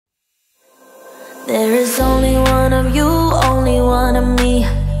There is only one of you, only one of me.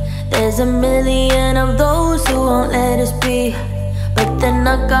 There's a million of those who won't let us be. But they're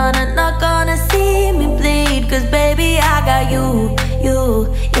not gonna see me bleed. Cause baby, I got you.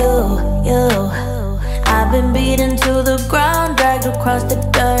 I've been beaten to the ground, dragged across the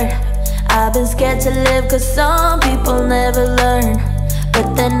dirt. I've been scared to live cause some people never learn.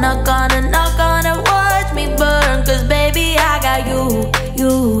 But they're not gonna watch me burn. Cause baby, I got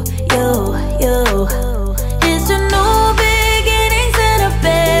you.